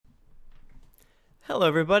Hello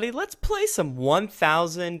everybody, let's play some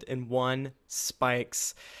 1001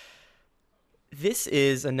 Spikes. This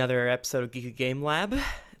is another episode of Geekly Game Lab.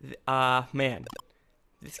 Man,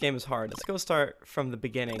 this game is hard. Let's go start from the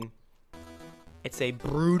beginning. It's a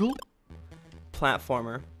brutal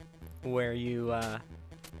platformer where you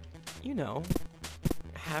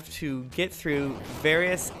have to get through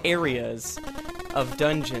various areas of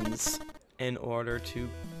dungeons in order to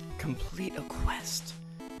complete a quest.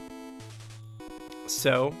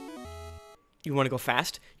 So, you want to go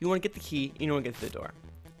fast, you want to get the key, you want to get to the door.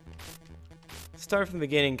 Start from the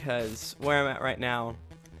beginning because where I'm at right now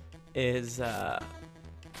is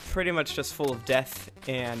pretty much just full of death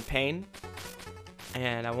and pain.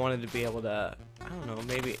 And I wanted to be able to, I don't know,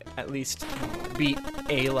 maybe at least beat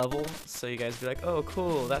A level so you guys be like, oh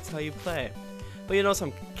cool, that's how you play. But you notice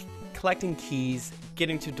I'm collecting keys,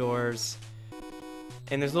 getting to doors.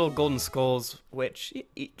 And there's little golden skulls, which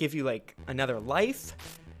give you, like, another life.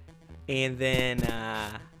 And then,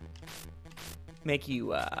 make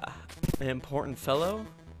you, an important fellow.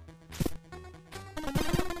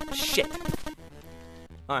 Shit.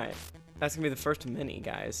 Alright. That's gonna be the first of many,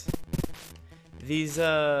 guys. These,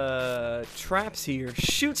 traps here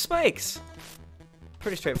shoot spikes.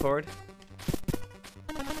 Pretty straightforward.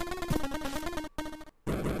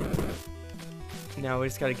 Now we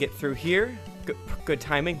just gotta get through here. Good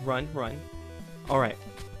timing. Run. Alright.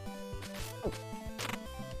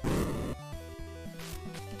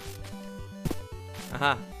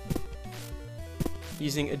 Aha.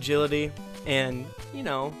 Using agility and,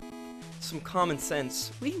 some common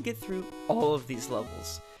sense, we can get through all of these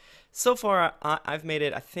levels. So far, I've made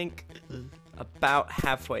it, I think, about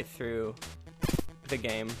halfway through the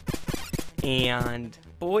game. And,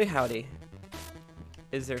 boy howdy,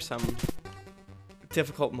 is there some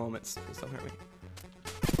difficult moments. Please don't hurt me.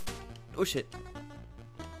 Oh shit.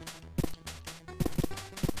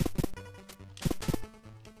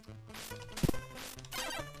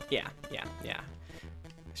 Yeah.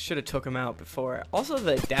 Should have took him out before. Also,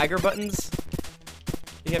 the dagger buttons,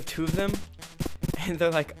 you have two of them, and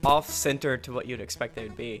they're like off-center to what you'd expect they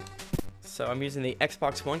would be. So I'm using the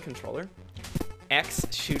Xbox One controller. X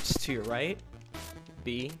shoots to your right,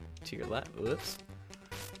 B to your left. Whoops.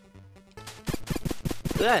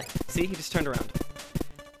 Ugh. See, he just turned around.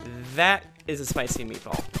 That is a spicy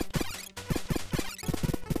meatball.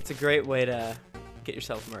 It's a great way to get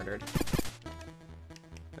yourself murdered.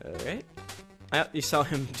 Alright. You saw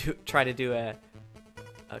him try to do a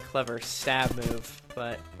clever stab move,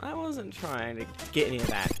 but I wasn't trying to get any of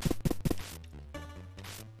that.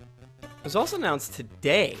 It was also announced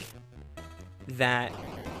today that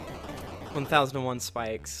 1001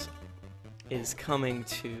 Spikes is coming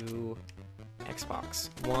to Xbox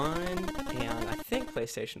One and I think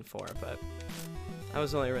PlayStation 4, but I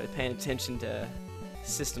was only really paying attention to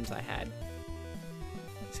systems I had.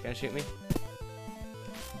 Is he gonna shoot me?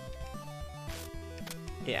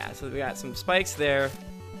 Yeah, so we got some spikes there.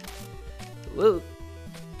 Whoa.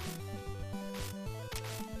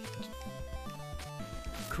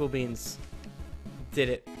 Cool beans. Did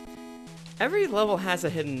it. Every level has a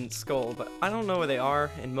hidden skull, but I don't know where they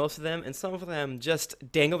are in most of them, and some of them just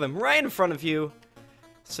dangle them right in front of you,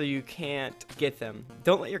 so you can't get them.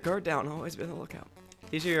 Don't let your guard down, always be on the lookout.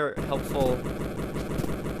 These are your helpful,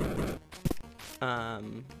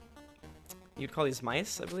 you'd call these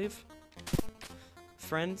mice, I believe?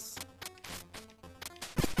 Friends?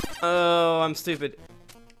 Oh, I'm stupid.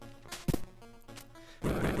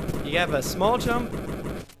 Alright, you have a small jump,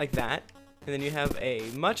 like that. And then you have a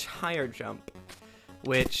much higher jump,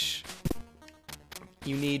 which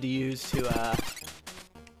you need to use to,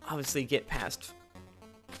 obviously get past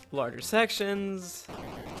larger sections.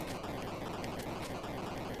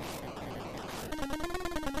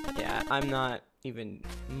 Yeah, I'm not even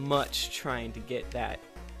much trying to get that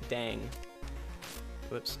dang,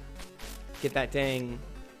 whoops, get that dang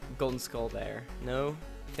golden skull there. No,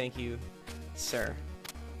 thank you, sir.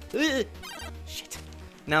 Ugh, shit.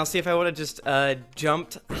 Now, see, if I would have just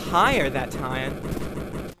jumped higher that time,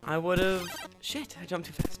 I would have... Shit, I jumped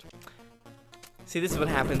too fast. See, this is what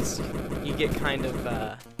happens. You get kind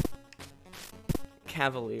of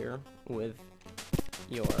cavalier with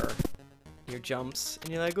your jumps,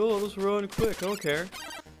 and you're like, oh, let's run quick, I don't care.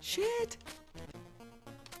 Shit!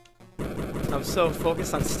 I'm so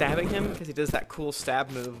focused on stabbing him because he does that cool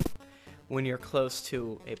stab move when you're close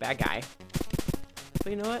to a bad guy. But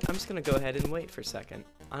you know what? I'm just gonna go ahead and wait for a second.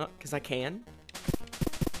 Because I can.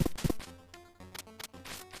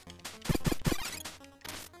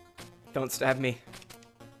 Don't stab me.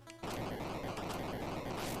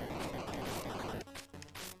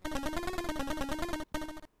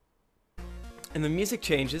 And the music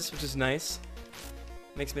changes, which is nice.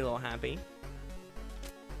 Makes me a little happy.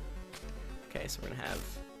 Okay, so we're gonna have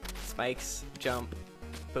spikes, jump,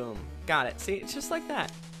 boom. Got it. See, it's just like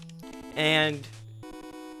that. And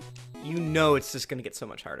you know it's just gonna get so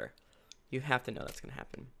much harder. You have to know that's gonna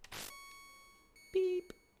happen.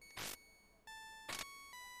 Beep.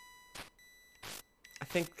 I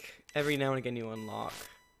think every now and again you unlock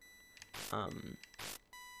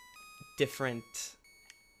different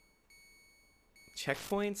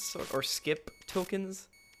checkpoints or skip tokens.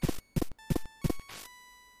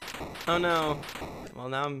 Oh no. Well,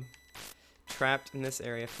 now I'm trapped in this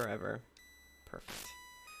area forever. Perfect.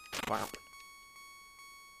 Wow.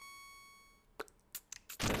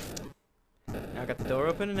 Now I got the door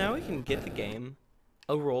open, and now we can get the game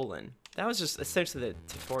a-rollin'. That was just essentially the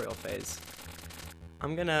tutorial phase.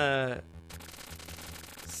 I'm gonna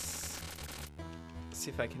see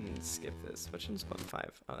if I can skip this. Which one's button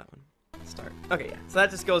 5? Oh, that one. Start. Okay, yeah. So that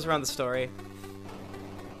just goes around the story.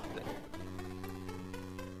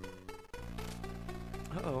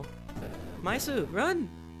 Uh-oh. Maisu, run!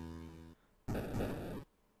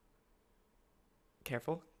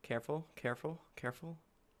 Careful, careful, careful, careful.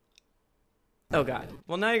 Oh god.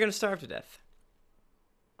 Well, now you're gonna starve to death.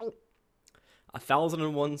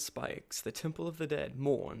 1,001 spikes. The temple of the dead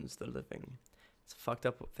mourns the living. It's a fucked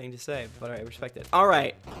up thing to say, but I respect it.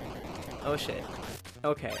 Alright. Oh shit.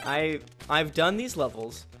 Okay, I've done these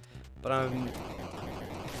levels, but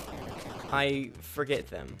I forget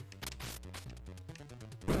them.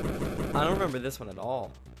 I don't remember this one at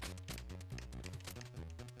all.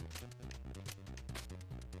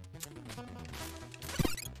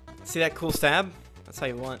 See that cool stab? That's how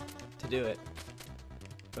you want to do it.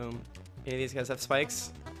 Boom. Any of these guys have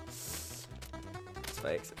spikes?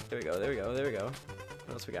 Spikes. There we go, there we go, there we go.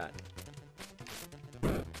 What else we got?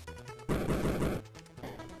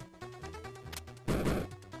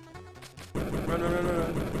 Run, run, run, run,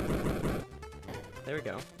 run. There we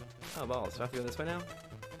go. Oh, balls. Do I have to go this way now?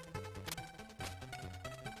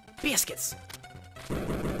 Biscuits!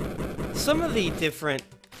 Some of the different,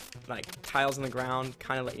 like, tiles on the ground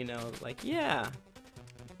kind of let you know, like, yeah,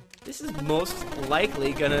 this is most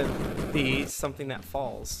likely gonna be something that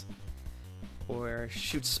falls or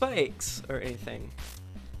shoots spikes or anything.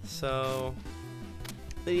 So,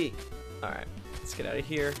 alright, let's get out of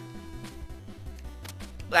here.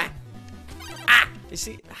 Ah! Ah! You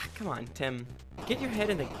see, come on, Tim. Get your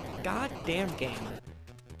head in the goddamn game.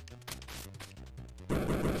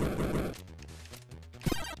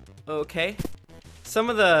 Okay. Some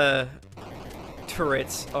of the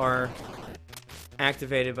turrets are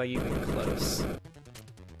activated by you being close.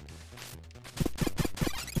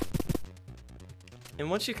 And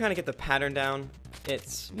once you kind of get the pattern down,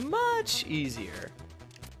 it's much easier.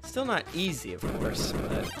 Still not easy, of course,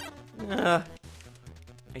 but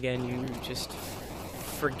again, you just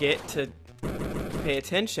forget to pay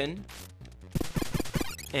attention,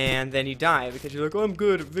 and then you die because you're like, oh, I'm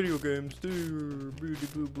good at video games.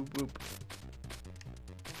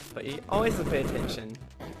 But you always have to pay attention.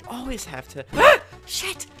 You always have to. Ah!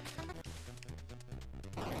 Shit!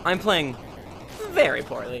 I'm playing very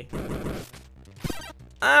poorly.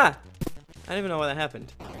 Ah! I don't even know why that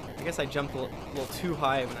happened. I guess I jumped a little too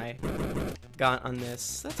high when I got on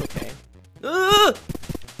this. That's okay. Ah!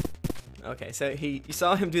 Okay, so you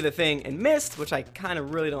saw him do the thing and missed, which I kind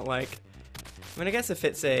of really don't like. I mean, I guess if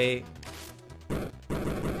it's a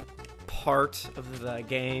part of the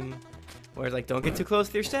game where it's like, don't get too close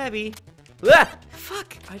to your stabby. Ah!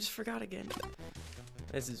 Fuck! I just forgot again.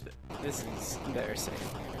 This is embarrassing.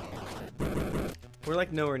 We're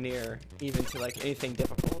like nowhere near even to like anything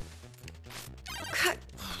difficult. Cut.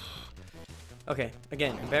 Okay,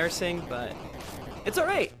 again, embarrassing, but it's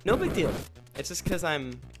alright. No big deal. It's just because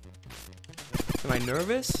am I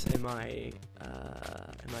nervous? Am I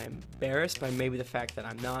embarrassed by maybe the fact that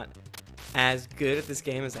I'm not as good at this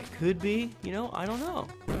game as I could be? You know, I don't know.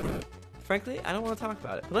 Frankly, I don't want to talk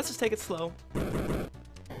about it. But let's just take it slow.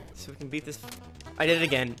 So we can beat this. I did it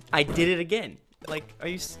again. I did it again. Like, are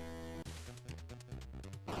you...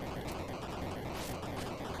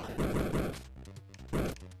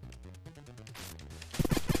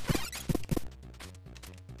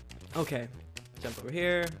 Okay. Jump over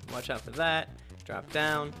here. Watch out for that. Drop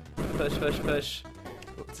down. Push, push, push.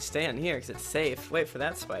 To stay on here because it's safe. Wait for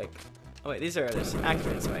that spike. Oh wait, these are just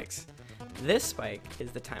activated spikes. This spike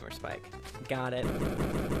is the timer spike. Got it.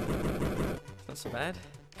 Not so bad.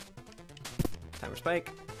 Timer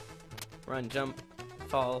spike. Run, jump,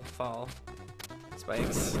 fall, fall.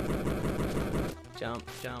 Spikes. Jump,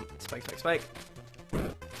 jump, spike, spike, spike.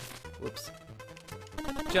 Whoops.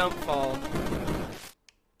 Jump, fall.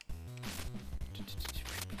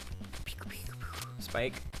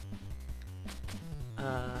 spike.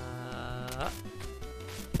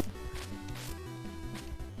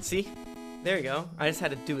 See? There you go. I just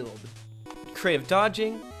had to do a little bit. Creative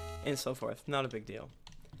dodging and so forth. Not a big deal.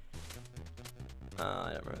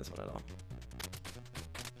 I don't remember this one at all.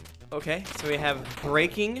 Okay, so we have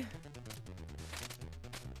breaking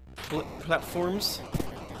platforms.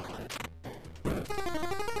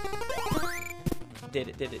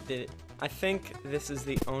 Did it. I think this is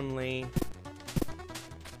the only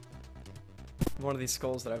one of these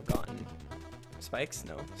skulls that I've gotten. Spikes?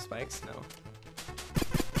 No. Spikes? No.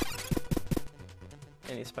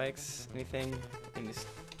 Any spikes? Anything?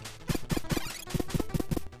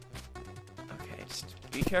 Okay, just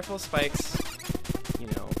be careful of spikes. You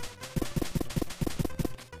know.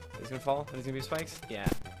 Is he gonna fall? Is he gonna be spikes? Yeah.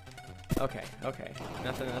 Okay.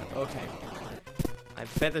 Nothing. Okay. I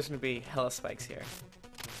bet there's gonna be hella spikes here.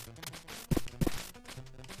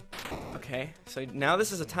 Okay, so now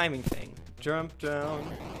this is a timing thing. Jump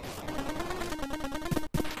down.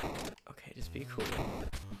 Okay, just be cool.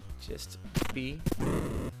 Just be.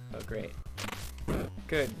 Oh, great.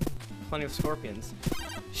 Good. Plenty of scorpions.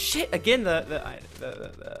 Shit! Again,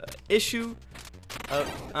 the issue of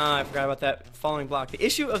I forgot about that falling block. The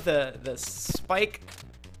issue of the spike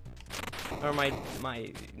or my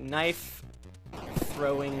knife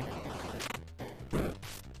throwing.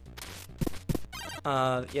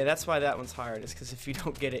 Yeah, that's why that one's hard. Is because if you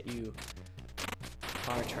don't get it, you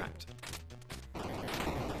are trapped.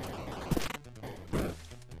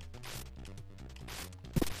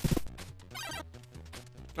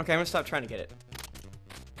 Okay, I'm gonna stop trying to get it.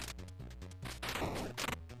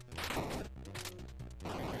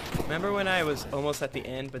 Remember when I was almost at the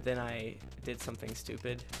end, but then I did something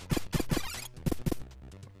stupid?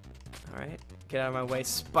 Alright, get out of my way,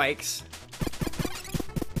 spikes.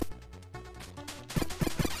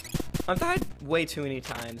 I've died way too many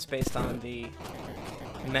times based on the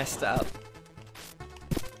messed up,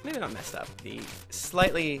 maybe not messed up, the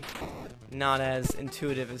slightly not as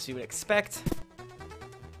intuitive as you would expect.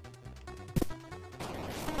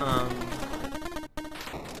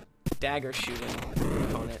 Dagger shooting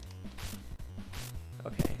opponent.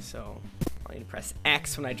 Okay, so I need to press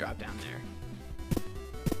X when I drop down there.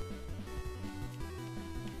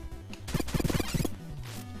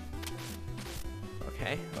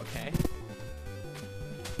 Okay.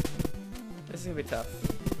 This is gonna be tough.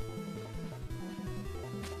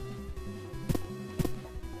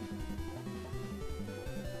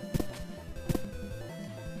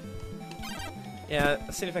 Yeah,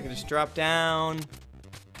 let's see if I can just drop down.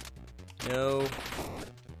 No.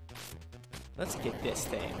 Let's get this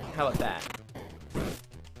thing. How about that?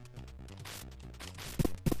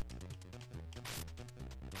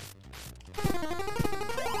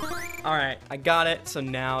 Alright, I got it, so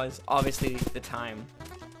now is obviously the time.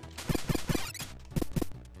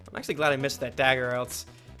 I'm actually glad I missed that dagger, or else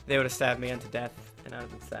they would have stabbed me unto death, and I would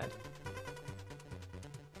have been sad.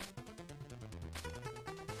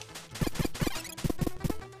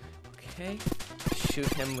 Okay,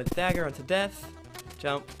 shoot him with dagger unto death.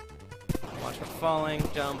 Jump. Watch for falling.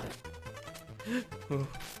 Jump.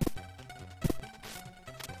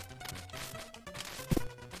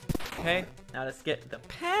 Okay, now let's get the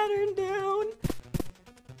pattern down.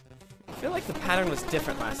 I feel like the pattern was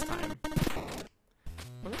different last time. I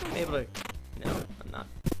wonder if I'm able to... No, I'm not.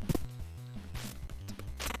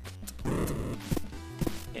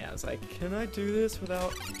 Yeah, I was like, can I do this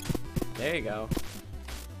without... There you go.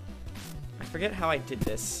 I forget how I did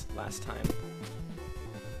this last time.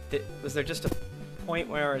 Was there just a point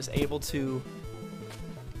where I was able to...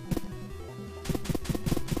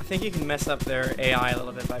 I think you can mess up their AI a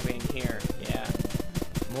little bit by being here. Yeah.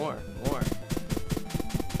 More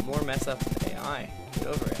mess up in the AI. Get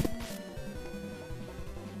over it.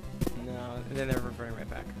 No, and then they're reverting right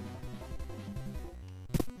back.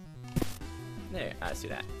 There, let's do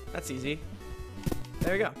that. That's easy.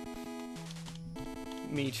 There we go.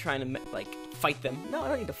 Me trying to, like, fight them. No, I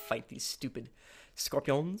don't need to fight these stupid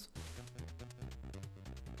scorpions.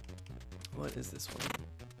 What is this one?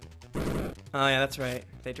 Oh, yeah, that's right.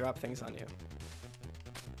 They drop things on you.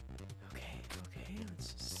 Okay,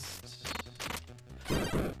 let's just...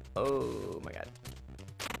 Oh, my God.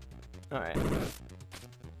 Alright.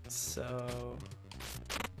 So...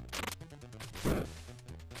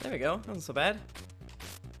 There we go. That wasn't so bad.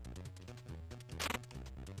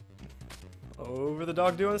 Over the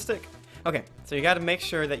dog on a stick. Okay, so you gotta make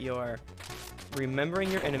sure that you're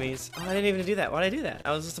remembering your enemies. Oh, I didn't even do that. Why'd I do that?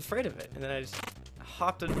 I was just afraid of it, and then I just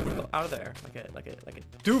hopped out of there like a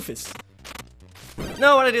doofus.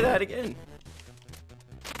 No, why'd I do that again?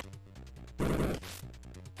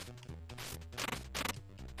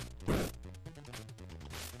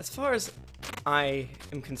 far as I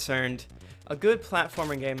am concerned, a good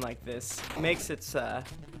platforming game like this makes its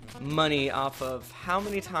money off of how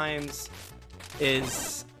many times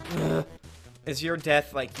is your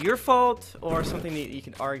death like your fault or something that you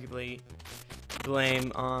can arguably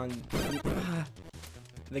blame on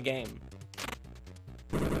the game.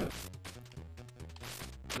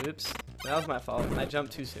 Oops, that was my fault. I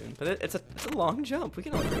jumped too soon, but it's a long jump. We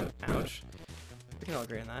can all agree. Ouch. We can all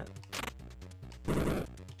agree on that.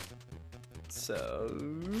 So,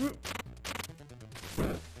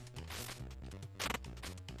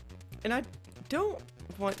 and I don't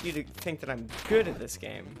want you to think that I'm good at this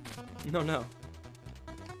game. No.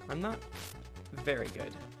 I'm not very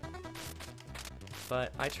good.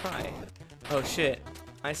 But I try. Oh shit.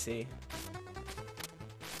 I see.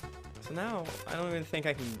 So now, I don't even think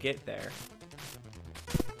I can get there.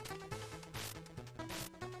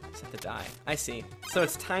 Just have to die. I see. So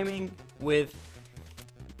it's timing with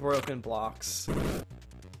broken blocks.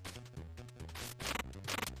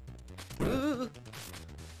 Ooh.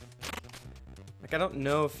 Like, I don't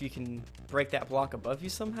know if you can break that block above you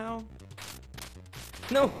somehow.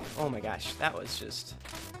 No! Oh my gosh, that was just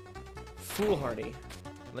foolhardy.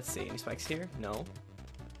 Let's see, any spikes here? No.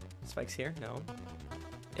 Spikes here? No.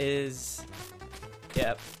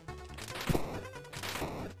 Yep.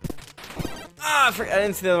 Ah, I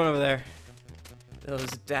didn't see the other one over there. Those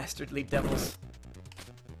dastardly devils.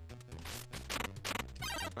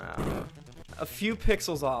 Wow. A few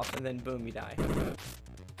pixels off, and then boom, you die.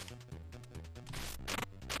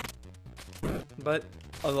 But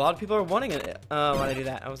a lot of people are wanting it. Why'd I do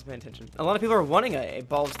that? I wasn't paying attention. A lot of people are wanting a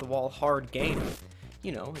balls-to-the-wall hard game.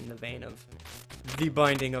 You know, in the vein of The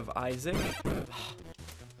Binding of Isaac.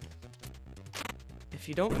 If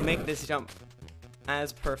you don't make this jump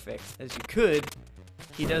as perfect as you could,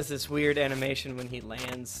 he does this weird animation when he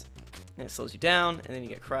lands, and it slows you down, and then you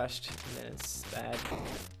get crushed, and then it's bad.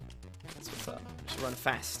 That's what's up. You should run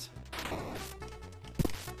fast.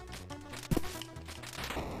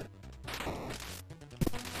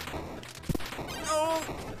 Oh!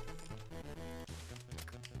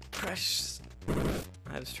 Crush.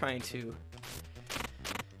 I was trying to...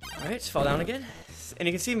 Alright, just fall down again. And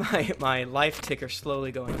you can see my life ticker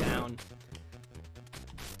slowly going down.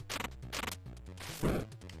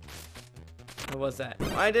 What was that?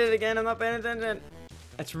 Oh, I did it again, I'm not paying attention.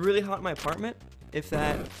 It's really hot in my apartment. If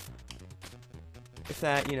that,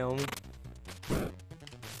 you know,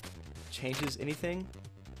 changes anything.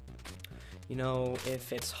 You know,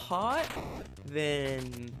 if it's hot,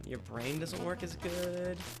 then your brain doesn't work as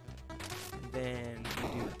good. Then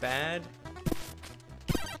you do bad.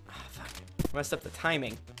 Messed up the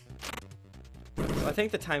timing. So I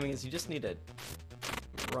think the timing is you just need to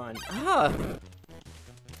run. Ah!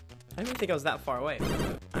 I didn't think I was that far away.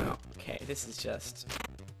 Oh, okay, this is just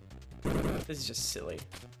silly.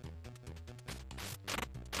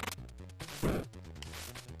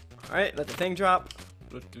 Alright, let the thing drop.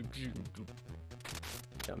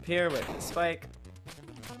 Jump here, wait for the spike.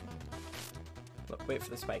 Wait for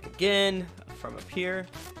the spike again from up here.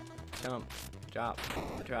 Jump, drop,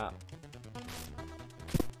 drop.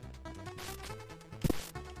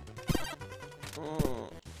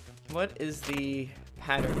 What is the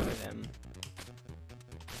pattern for them?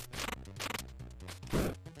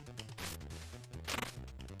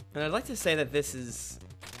 And I'd like to say that this is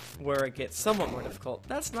where it gets somewhat more difficult.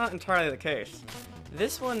 That's not entirely the case.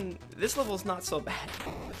 This level's not so bad.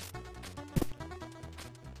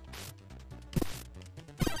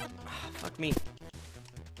 Fuck me.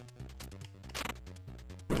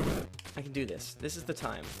 I can do this. This is the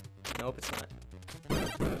time. Nope, it's not.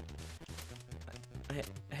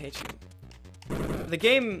 I hate you. The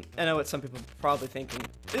game, I know what some people are probably thinking,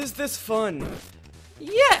 is this fun?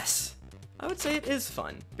 Yes! I would say it is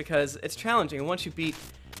fun, because it's challenging, and once you beat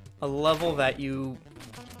a level that you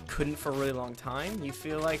couldn't for a really long time, you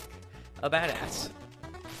feel like a badass.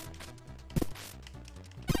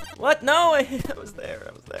 What? No! I was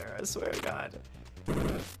there, I swear to God.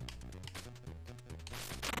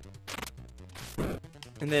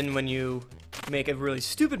 And then when you make a really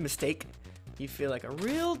stupid mistake, you feel like a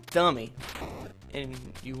real dummy, and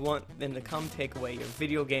you want them to come take away your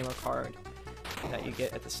video gamer card that you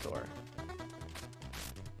get at the store.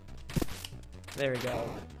 There we go.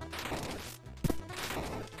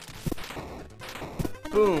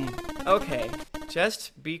 Boom. Okay,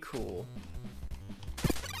 just be cool.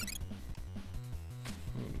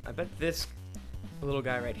 I bet this little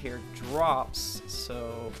guy right here drops,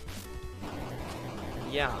 so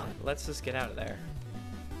yeah, let's just get out of there.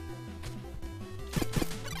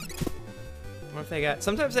 What if they got...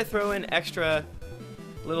 Sometimes they throw in extra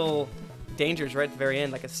little dangers right at the very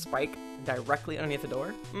end, like a spike directly underneath the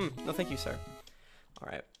door. No thank you, sir.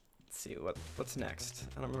 Alright, let's see, what's next?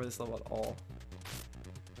 I don't remember this level at all.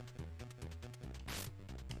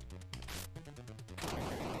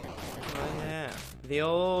 Oh yeah, the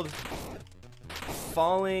old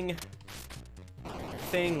falling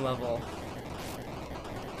thing level.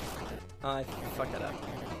 I fucked that up.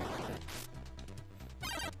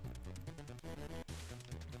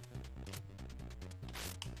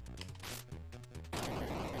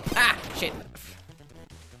 Ah! Shit!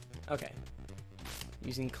 Okay.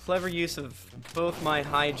 Using clever use of both my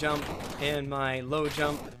high jump and my low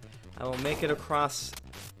jump, I will make it across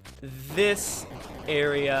this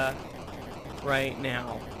area right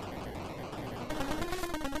now.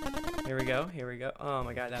 Here we go, here we go. Oh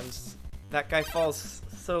my god, that guy falls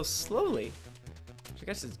so slowly. Which I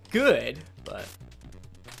guess is good, but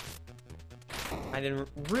I didn't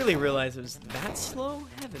really realize it was that slow.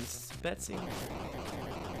 Heavens, Betsy.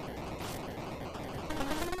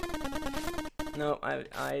 No,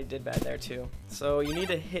 I did bad there too. So you need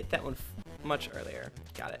to hit that one much earlier.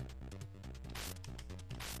 Got it.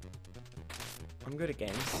 I'm good at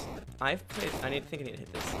games. I've played. I think I need to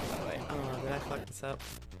hit this, by the way. Oh, did I fuck this up?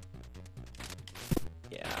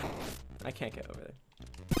 Yeah, I can't get over there.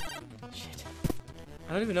 Shit.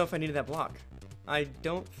 I don't even know if I needed that block. I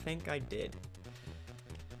don't think I did.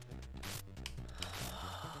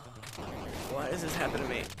 Why does this happen to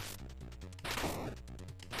me?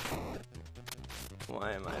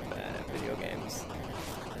 Why am I bad at video games?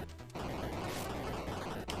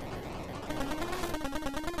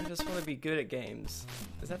 I just want to be good at games.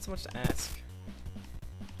 Is that so much to ask?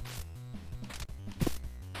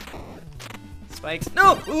 Spikes.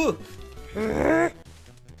 No! Ooh!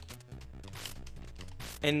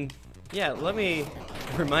 And yeah, let me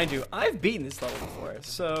remind you, I've beaten this level before,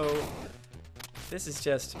 so this is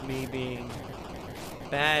just me being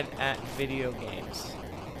bad at video games.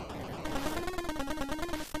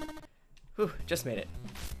 Whew, just made it.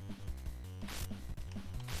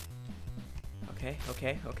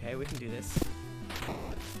 Okay, we can do this.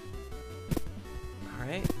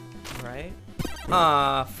 Alright.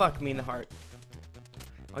 Ah, fuck me in the heart.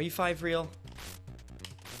 Are you 5 real?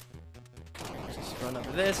 Just run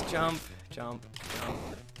over this, jump.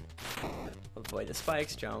 Avoid the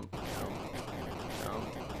spikes, jump.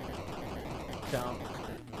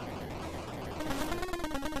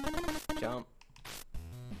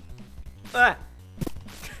 Ah!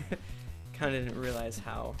 Kinda didn't realize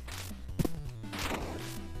how.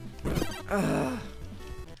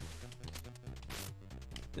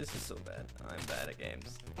 This is so bad. I'm bad at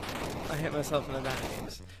games. I hit myself in the bad at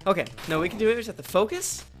games. Okay, no, we can do it. We just have to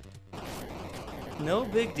focus. No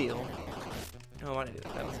big deal. Oh, why did I do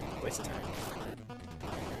that? That was a waste of time.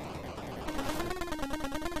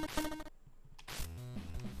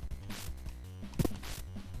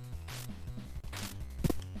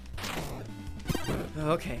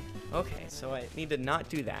 Okay, so I need to not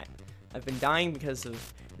do that. I've been dying because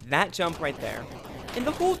of that jump right there. And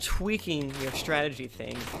the whole tweaking your strategy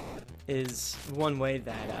thing is one way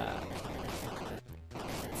that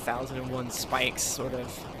 1001 Spikes sort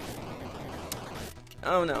of,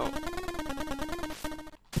 oh no,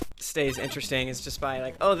 stays interesting. Is just by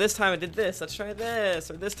like, oh, this time I did this, let's try this,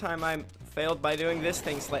 or this time I failed by doing this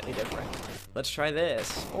thing slightly different, let's try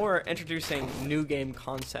this, or introducing new game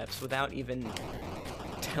concepts without even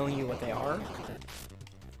telling you what they are.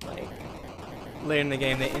 Like later in the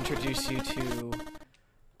game they introduce you to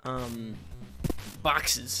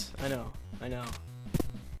boxes. I know.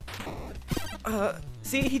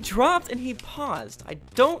 See, he dropped and he paused. I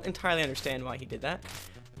don't entirely understand why he did that,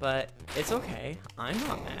 but it's okay. I'm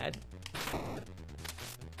not mad.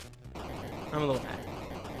 I'm a little mad,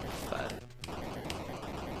 but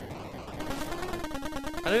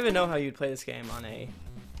I don't even know how you'd play this game on a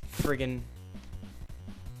friggin',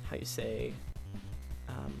 how you say,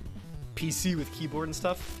 PC with keyboard and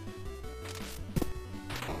stuff.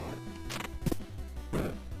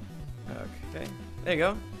 Okay, there you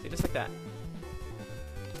go. See, just like that.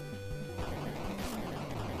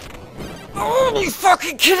 Oh, are you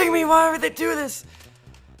fucking kidding me? Why would they do this?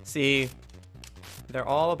 See, they're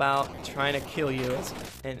all about trying to kill you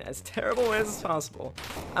in as terrible ways as possible.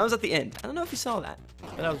 I was at the end. I don't know if you saw that,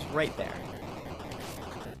 but I was right there.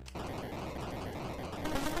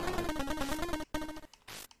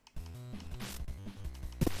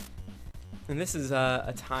 And this is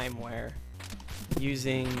a time where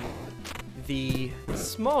using the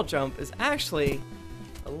small jump is actually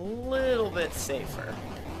a little bit safer.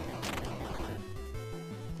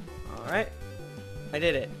 Alright, I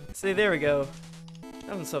did it. See, there we go. That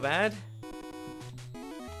wasn't so bad.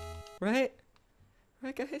 Right?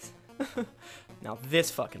 Right, guys? Now this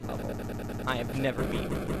fucking level, I have never beat.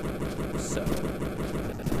 So,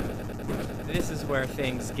 this is where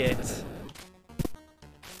things get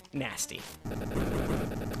nasty.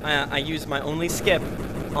 I use my only skip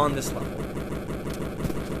on this level.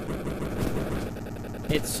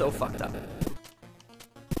 It's so fucked up.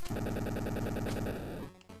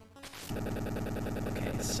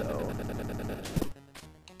 Okay, so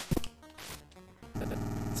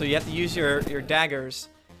you have to use your daggers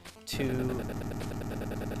to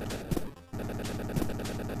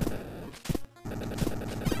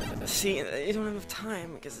see. You don't have enough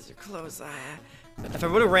time because you're close. If I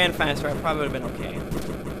would have ran faster, I probably would have been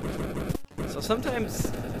okay. So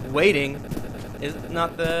sometimes waiting is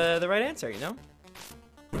not the right answer, you know?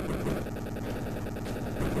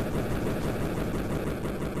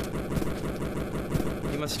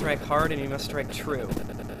 You must strike hard and you must strike true.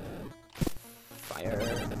 Fire.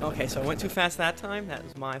 Okay, so I went too fast that time. That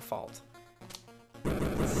was my fault.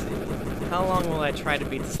 Let's see. How long will I try to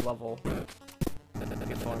beat this level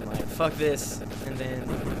before I'm like, fuck this, and then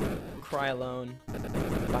cry alone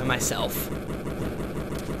by myself?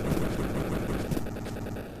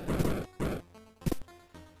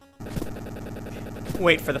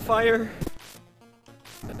 Wait for the fire.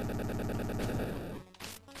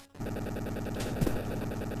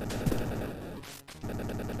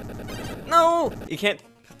 No! You can't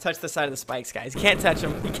touch the side of the spikes, guys. You can't touch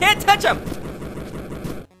them. You can't touch them!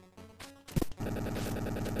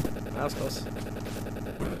 That was close.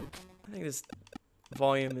 I think this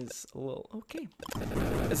volume is a little... okay.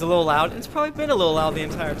 It's a little loud. It's probably been a little loud the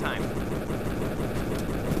entire time.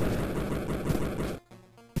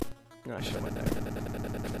 No, I should have went there.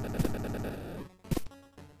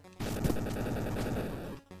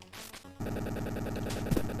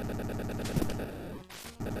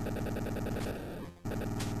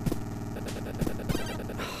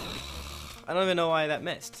 I don't even know why that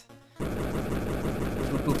missed.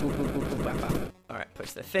 Alright,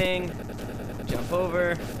 push the thing. Jump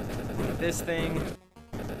over. Get this thing.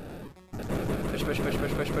 Push, push, push,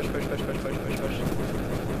 push, push, push, push, push, push, push, push, push.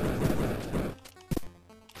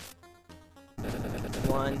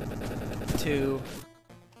 1, 2,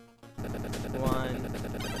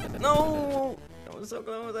 1. No! That was so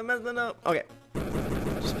close. I messed it up. Okay.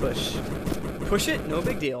 Just push. Push it. No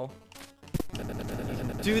big deal. You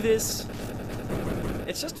can do this.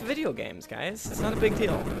 It's just video games, guys. It's not a big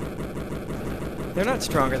deal. They're not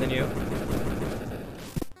stronger than you.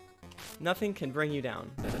 Nothing can bring you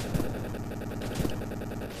down.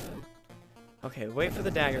 Okay, wait for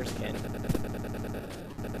the daggers again.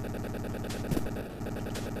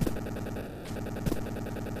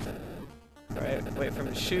 Alright, wait for him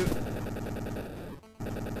to shoot.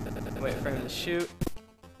 Wait for him to shoot.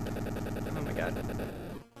 Oh my god.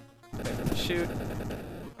 Wait for him to shoot.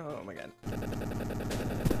 Oh my god.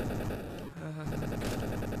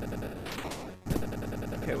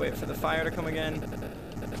 Okay, wait for the fire to come again.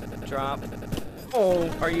 Drop. Oh,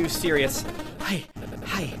 are you serious? Hi,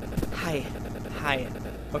 hi, hi, hi.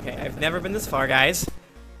 Okay, I've never been this far, guys.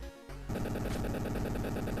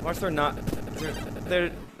 Or if they're not...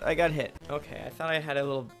 They're... I got hit. Okay, I thought I had a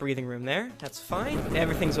little breathing room there. That's fine.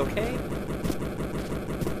 Everything's okay.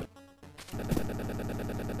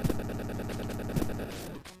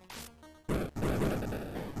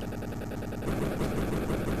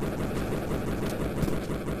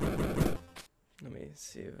 Let me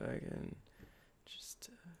see if I can just...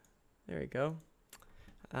 there we go.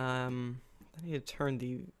 I need to turn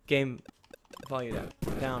the game volume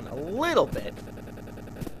down a little bit.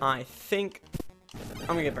 I think I'm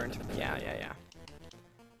gonna get burned. Yeah.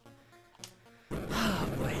 Oh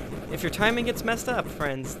boy. If your timing gets messed up,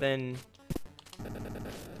 friends, then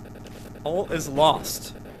all is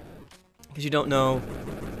lost. Because you don't know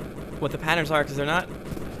what the patterns are, because they're not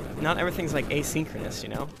everything's like asynchronous, you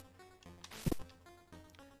know?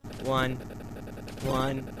 1.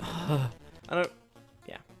 I don't...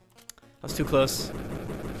 yeah. I was too close.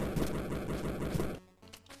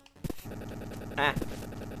 Ah.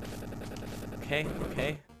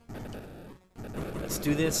 Okay. Let's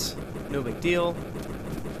do this. No big deal.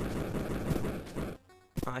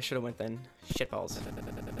 Oh, I should have went then. Shitballs.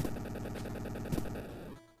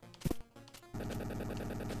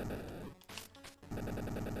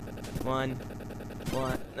 One.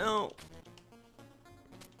 No.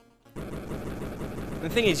 The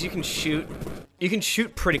thing is, you can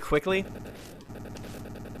shoot pretty quickly,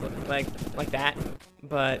 like that.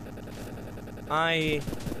 But I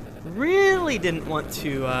really didn't want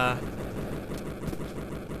to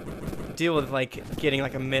deal with like getting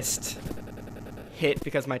like a missed hit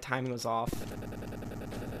because my timing was off.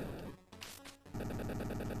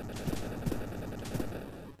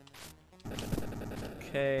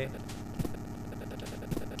 Okay.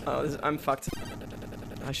 Oh, I'm fucked.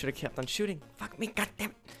 I should have kept on shooting. Fuck me,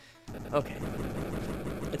 goddamn. Okay.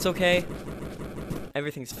 It's okay.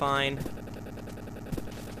 Everything's fine.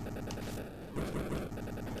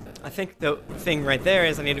 I think the thing right there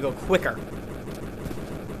is I need to go quicker.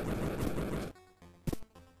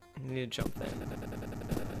 I need to jump then.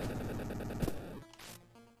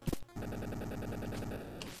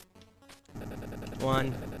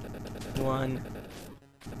 One.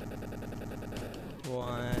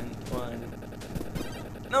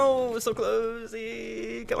 No, so close.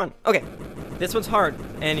 Come on. Okay. This one's hard.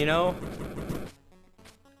 And you know,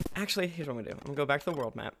 actually, here's what I'm gonna do. I'm gonna go back to the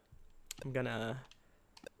world map. I'm gonna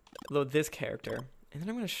load this character. And then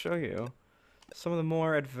I'm gonna show you some of the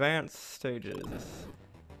more advanced stages.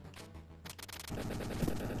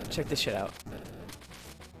 Check this shit out.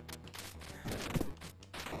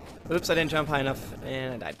 Oops, I didn't jump high enough,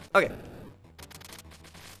 and I died. Okay.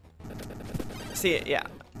 See, yeah.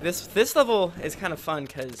 This level is kind of fun,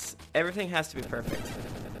 because everything has to be perfect.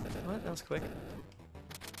 What? That was quick.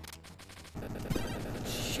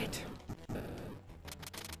 Shit.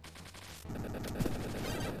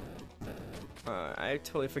 I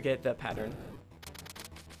totally forget that pattern.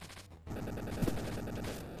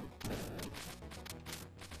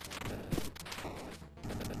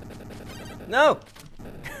 No!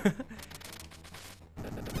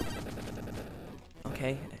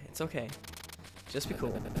 Okay, it's okay. Just be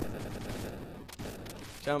cool.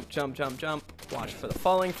 Jump, jump, jump, jump. Watch for the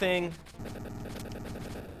falling thing.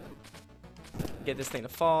 Get this thing to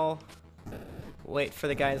fall. Wait for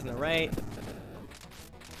the guys on the right.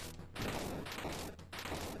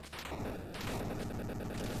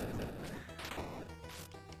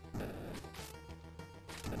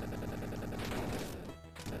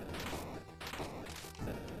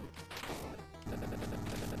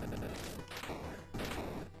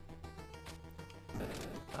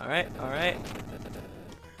 Alright, alright.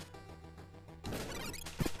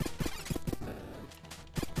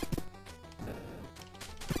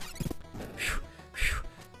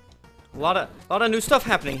 A lot of new stuff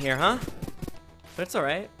happening here, huh? But it's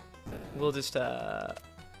alright. We'll just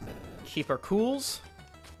keep our cools.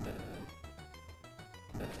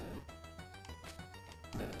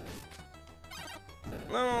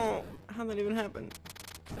 No, how'd that even happen?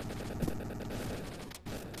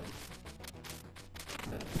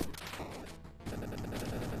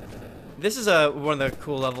 This is one of the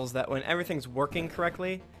cool levels that when everything's working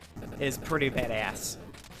correctly is pretty badass.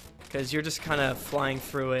 Because you're just kind of flying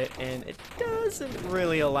through it and it doesn't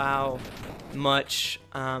really allow much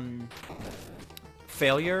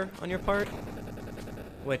failure on your part,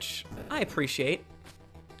 which I appreciate.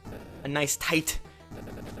 A nice tight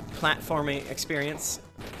platforming experience.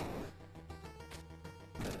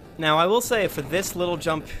 Now I will say for this little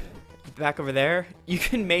jump back over there, you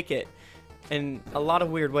can make it in a lot of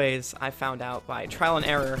weird ways. I found out by trial and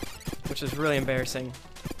error, which is really embarrassing.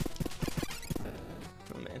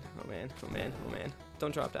 Oh man, oh man, oh man, oh man.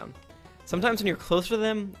 Don't drop down. Sometimes when you're closer to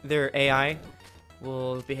them, their AI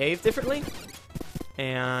will behave differently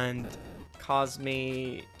and cause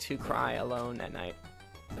me to cry alone at night.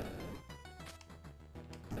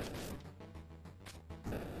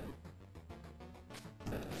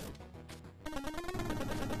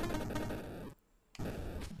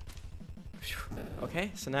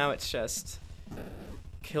 Okay, so now it's just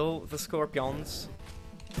kill the scorpions.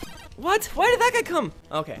 What? Why did that guy come?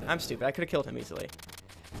 Okay, I'm stupid. I could have killed him easily.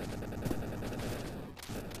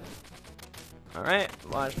 Alright,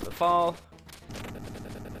 watch for the fall.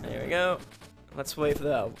 There we go. Let's wait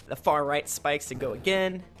for the far right spikes to go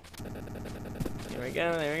again. There we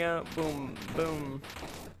go, there we go. Boom, boom.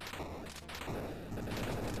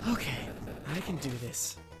 Okay, I can do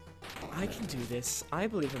this. I can do this. I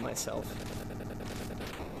believe in myself.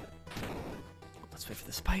 Let's wait for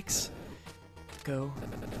the spikes. Go.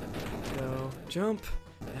 Go. Jump.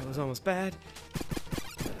 That was almost bad.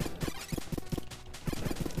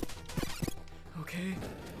 Okay.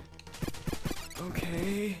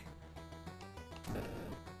 Okay.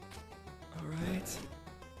 Alright.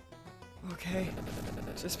 Okay.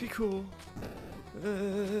 Just be cool.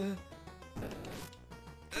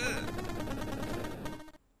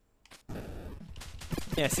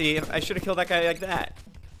 Yeah, see, I should have killed that guy like that.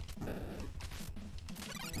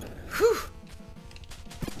 Whew!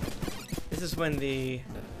 This is when the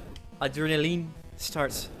adrenaline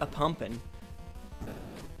starts a-pumping.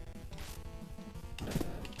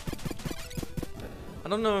 I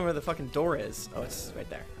don't know where the fucking door is. Oh, it's right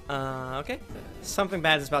there. Okay. Something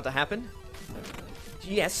bad is about to happen.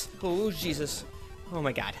 Yes. Oh, Jesus. Oh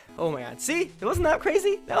my god. Oh my god. See? It wasn't that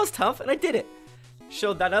crazy? That was tough, and I did it.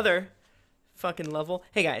 showed that other fucking level.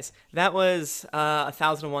 Hey guys, that was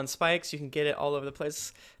 1001 spikes. You can get it all over the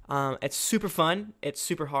place. It's super fun. It's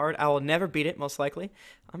super hard. I will never beat it, most likely.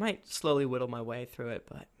 I might slowly whittle my way through it,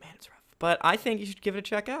 but man, it's rough. But I think you should give it a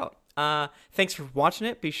check out. Thanks for watching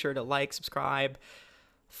it. Be sure to like, subscribe,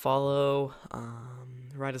 follow,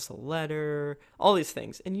 write us a letter, all these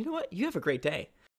things. And you know what? You have a great day.